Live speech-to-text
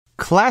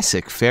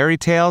classic fairy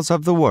tales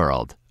of the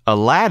world,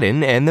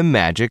 Aladdin and the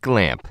Magic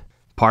Lamp.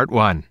 Part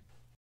 1.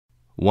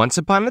 Once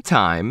upon a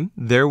time,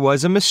 there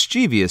was a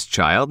mischievous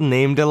child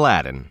named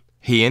Aladdin.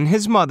 He and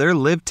his mother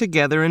lived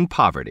together in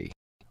poverty.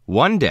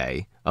 One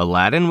day,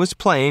 Aladdin was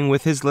playing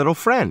with his little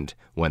friend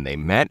when they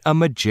met a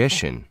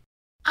magician.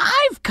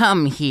 I've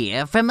come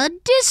here from a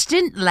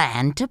distant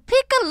land to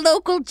pick a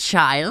local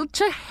child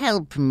to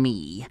help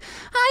me.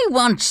 I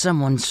want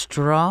someone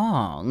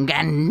strong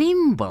and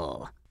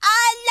nimble.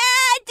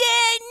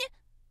 Aladdin!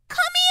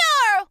 Come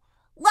here!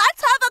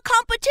 Let's have a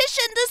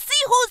competition to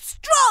see who's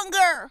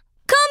stronger!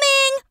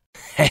 Coming!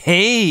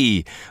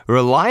 Hey!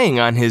 Relying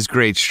on his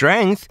great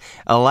strength,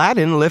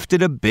 Aladdin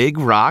lifted a big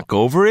rock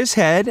over his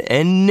head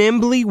and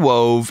nimbly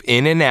wove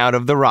in and out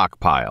of the rock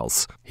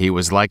piles. He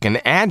was like an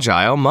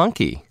agile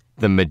monkey.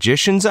 The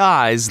magician's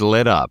eyes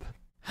lit up.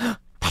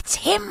 That's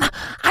him!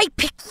 I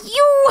pick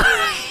you!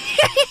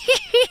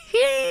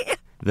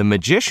 The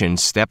magician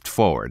stepped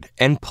forward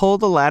and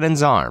pulled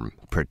Aladdin's arm,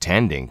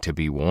 pretending to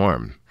be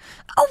warm.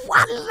 Oh,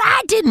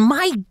 Aladdin,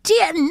 my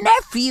dear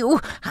nephew!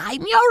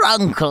 I'm your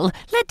uncle.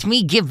 Let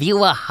me give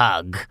you a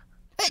hug.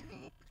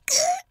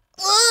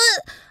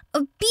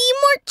 Be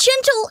more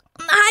gentle.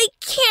 I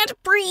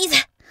can't breathe.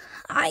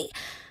 I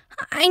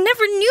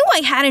never knew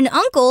I had an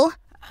uncle.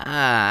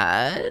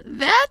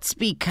 That's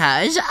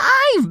because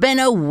I've been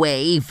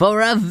away for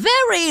a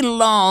very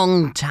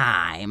long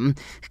time.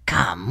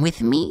 Come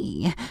with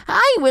me.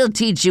 I will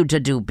teach you to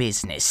do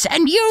business,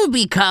 and you'll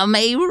become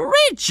a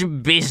rich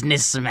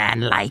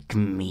businessman like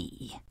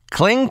me.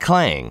 Cling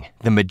clang,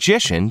 the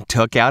magician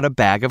took out a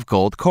bag of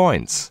gold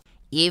coins.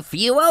 If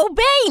you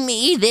obey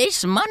me,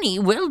 this money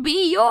will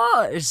be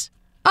yours.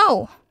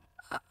 Oh,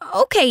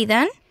 okay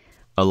then.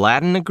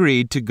 Aladdin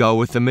agreed to go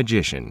with the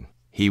magician.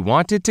 He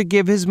wanted to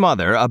give his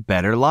mother a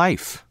better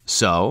life.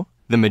 So,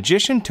 the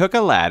magician took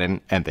Aladdin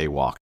and they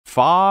walked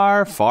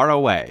far, far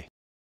away.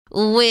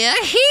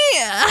 We're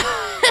here!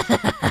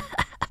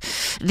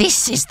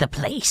 This is the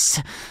place.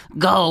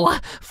 Go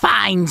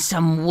find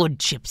some wood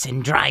chips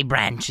and dry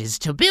branches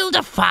to build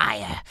a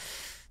fire.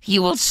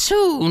 You will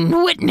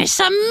soon witness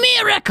a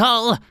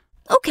miracle.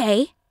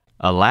 Okay.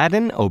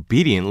 Aladdin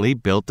obediently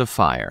built a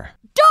fire.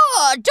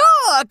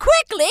 Door,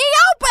 quickly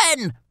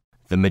open!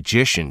 The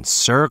magician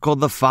circled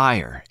the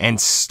fire and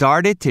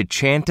started to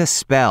chant a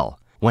spell.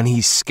 When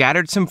he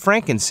scattered some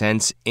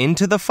frankincense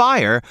into the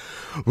fire,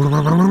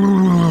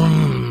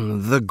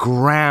 the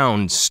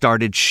ground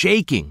started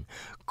shaking.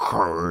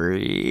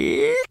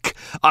 Creak!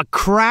 A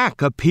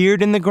crack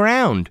appeared in the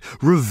ground,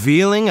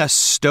 revealing a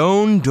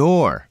stone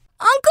door.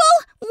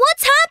 Uncle,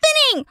 what's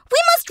happening? We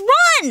must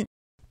run!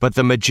 But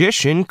the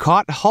magician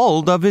caught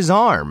hold of his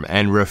arm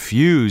and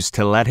refused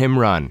to let him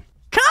run.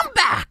 Come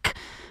back!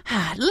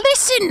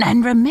 Listen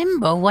and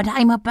remember what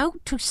I'm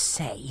about to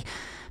say.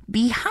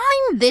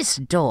 Behind this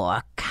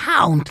door,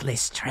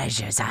 countless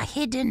treasures are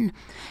hidden.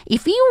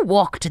 If you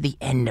walk to the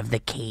end of the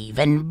cave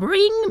and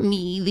bring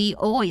me the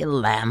oil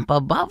lamp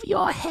above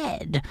your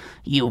head,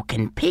 you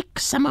can pick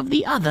some of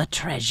the other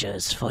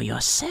treasures for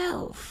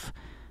yourself.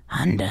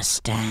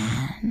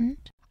 Understand?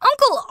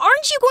 Uncle,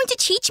 aren't you going to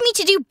teach me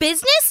to do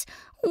business?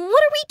 What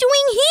are we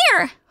doing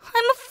here?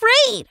 I'm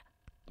afraid.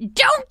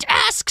 Don't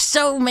ask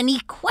so many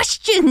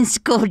questions,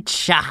 good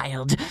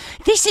child.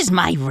 This is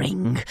my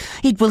ring.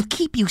 It will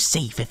keep you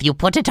safe if you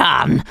put it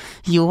on.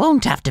 You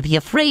won't have to be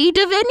afraid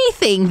of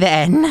anything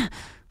then.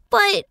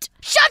 But...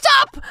 Shut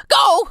up!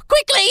 Go,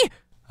 quickly!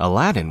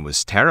 Aladdin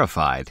was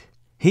terrified.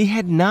 He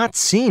had not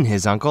seen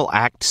his uncle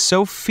act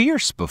so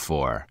fierce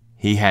before.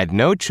 He had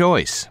no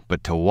choice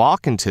but to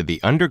walk into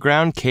the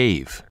underground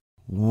cave.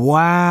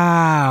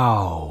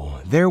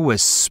 Wow! There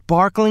was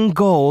sparkling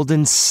gold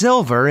and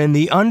silver in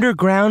the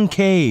underground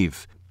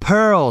cave.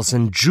 Pearls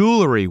and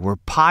jewelry were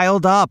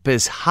piled up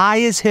as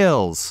high as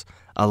hills.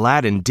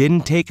 Aladdin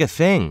didn't take a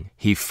thing.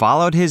 He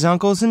followed his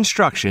uncle's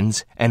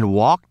instructions and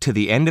walked to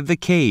the end of the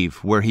cave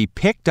where he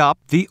picked up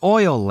the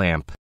oil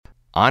lamp.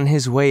 On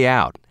his way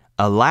out,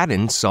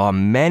 Aladdin saw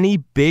many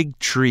big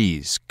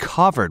trees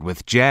covered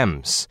with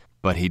gems,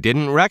 but he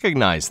didn't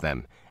recognize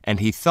them, and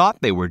he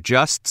thought they were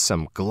just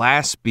some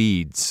glass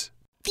beads.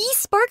 These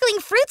sparkling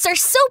fruits are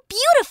so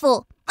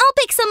beautiful. I'll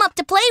pick some up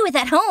to play with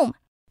at home.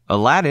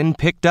 Aladdin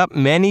picked up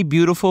many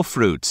beautiful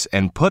fruits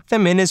and put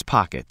them in his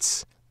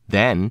pockets.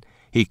 Then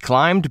he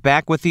climbed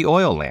back with the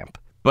oil lamp.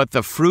 But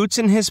the fruits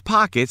in his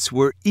pockets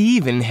were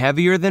even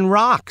heavier than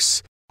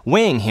rocks,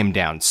 weighing him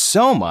down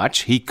so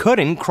much he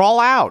couldn't crawl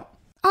out.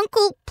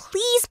 Uncle,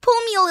 please pull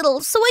me a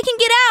little so I can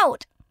get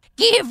out.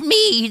 Give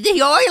me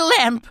the oil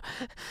lamp.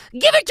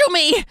 Give it to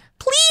me.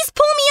 Please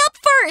pull me up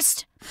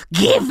first.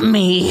 Give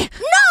me.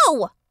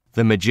 No!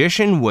 The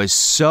magician was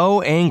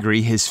so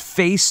angry his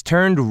face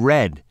turned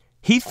red.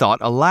 He thought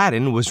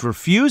Aladdin was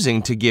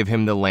refusing to give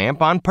him the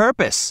lamp on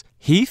purpose.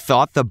 He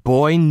thought the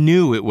boy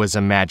knew it was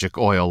a magic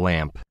oil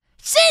lamp.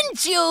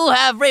 Since you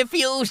have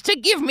refused to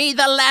give me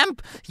the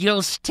lamp,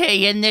 you'll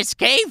stay in this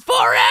cave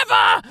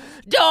forever!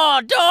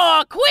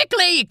 Door,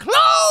 quickly,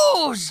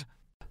 close!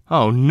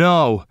 Oh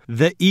no!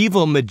 The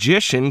evil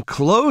magician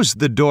closed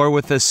the door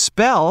with a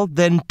spell,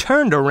 then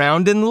turned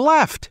around and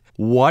left.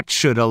 What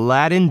should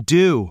Aladdin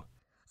do?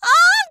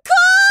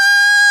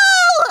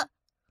 Uncle!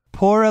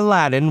 Poor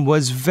Aladdin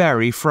was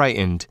very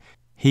frightened.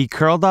 He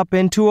curled up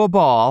into a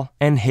ball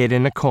and hid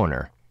in a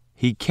corner.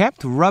 He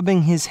kept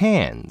rubbing his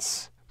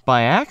hands.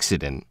 By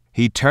accident,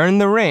 he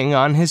turned the ring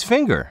on his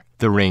finger,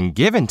 the ring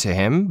given to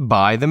him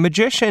by the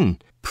magician.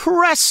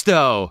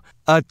 Presto!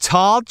 A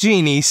tall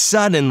genie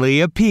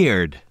suddenly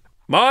appeared.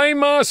 My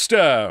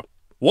master,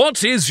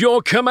 what is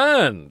your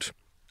command?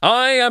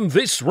 I am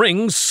this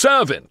ring's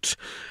servant.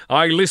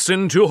 I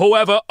listen to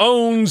whoever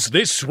owns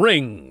this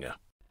ring.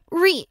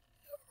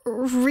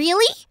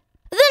 Really?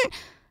 Then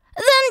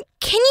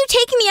can you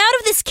take me out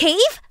of this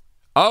cave?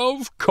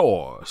 Of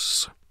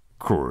course.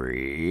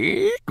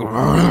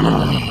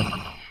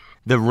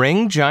 The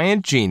ring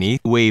giant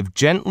genie waved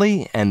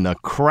gently and the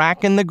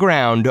crack in the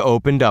ground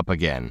opened up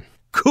again.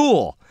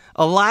 Cool!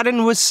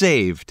 Aladdin was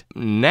saved.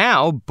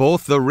 Now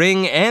both the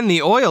ring and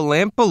the oil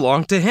lamp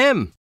belong to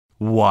him.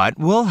 What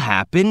will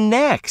happen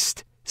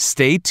next?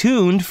 Stay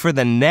tuned for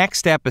the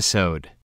next episode.